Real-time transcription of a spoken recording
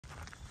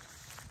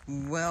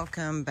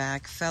Welcome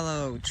back,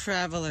 fellow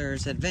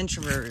travelers,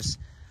 adventurers,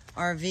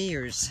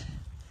 RVers.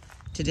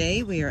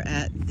 Today we are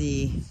at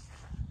the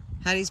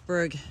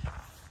Hattiesburg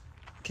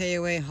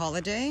KOA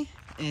holiday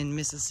in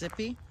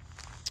Mississippi.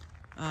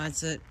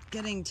 It's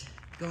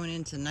going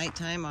into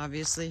nighttime,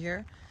 obviously,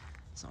 here.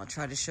 So I'll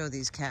try to show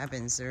these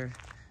cabins. They're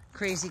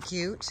crazy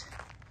cute.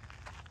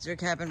 These are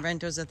cabin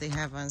rentals that they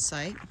have on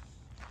site.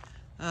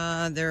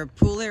 Their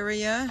pool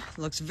area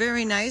looks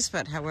very nice,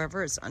 but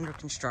however, it's under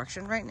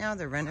construction right now.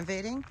 They're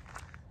renovating.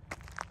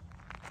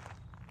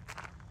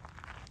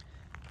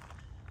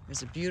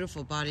 There's a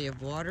beautiful body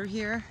of water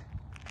here.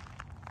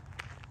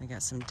 They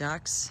got some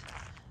ducks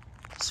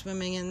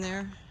swimming in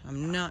there.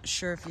 I'm not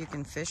sure if you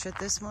can fish at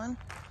this one.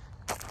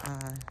 I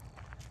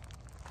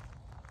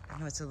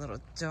know it's a little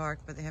dark,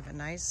 but they have a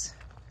nice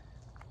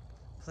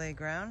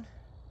playground.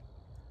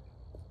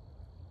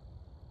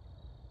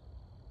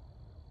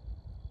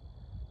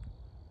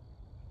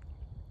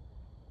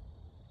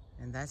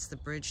 And that's the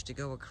bridge to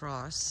go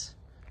across.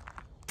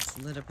 It's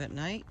lit up at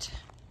night.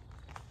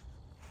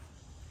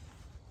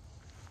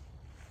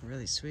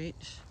 Really sweet.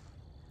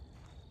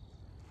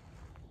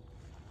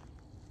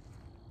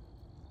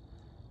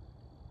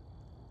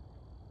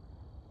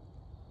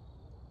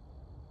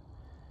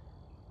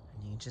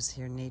 And you just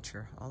hear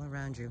nature all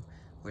around you.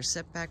 We're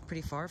set back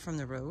pretty far from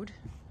the road.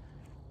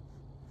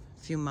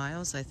 A few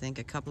miles, I think,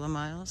 a couple of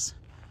miles.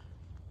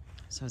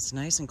 So it's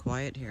nice and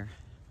quiet here.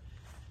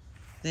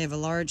 They have a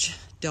large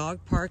dog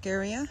park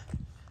area.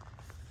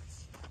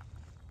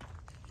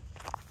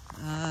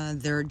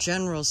 Their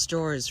general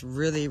store is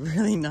really,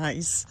 really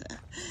nice.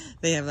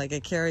 They have like a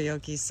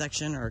karaoke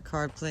section or a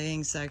card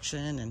playing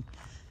section, and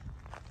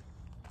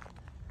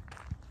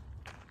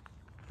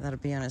that'll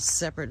be on a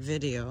separate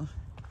video.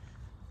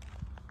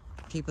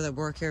 People that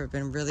work here have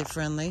been really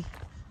friendly.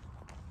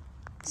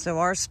 So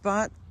our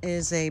spot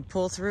is a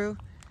pull through,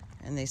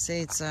 and they say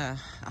it's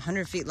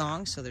 100 feet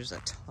long, so there's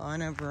a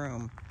ton of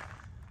room.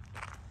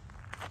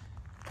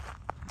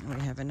 We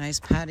have a nice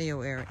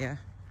patio area.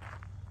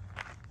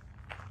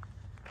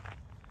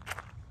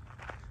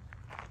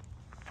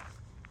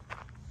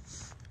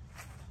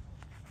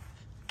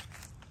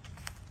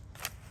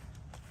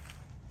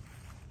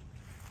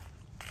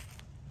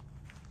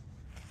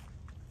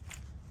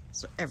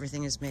 So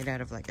everything is made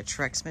out of like a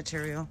Trex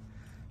material.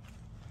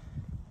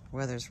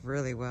 Weathers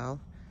really well.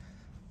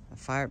 A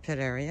fire pit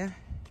area.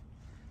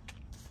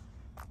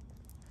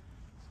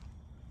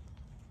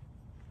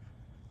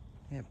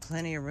 We have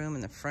plenty of room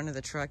in the front of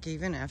the truck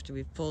even after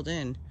we've pulled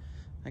in.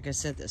 Like I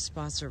said, the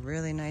spots are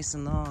really nice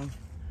and long.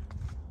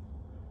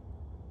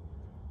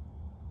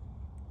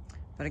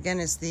 But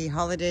again, it's the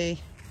Holiday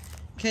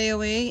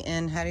KOA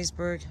in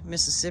Hattiesburg,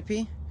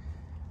 Mississippi.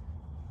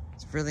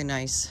 It's really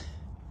nice.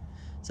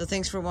 So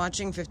thanks for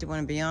watching 51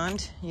 and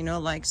Beyond. You know,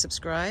 like,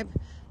 subscribe.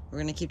 We're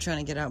going to keep trying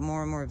to get out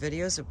more and more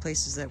videos of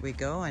places that we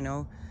go. I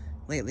know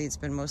lately it's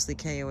been mostly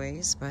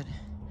KOAs, but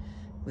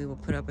we will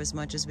put up as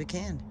much as we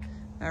can.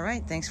 All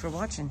right, thanks for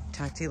watching.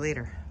 Talk to you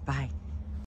later. Bye.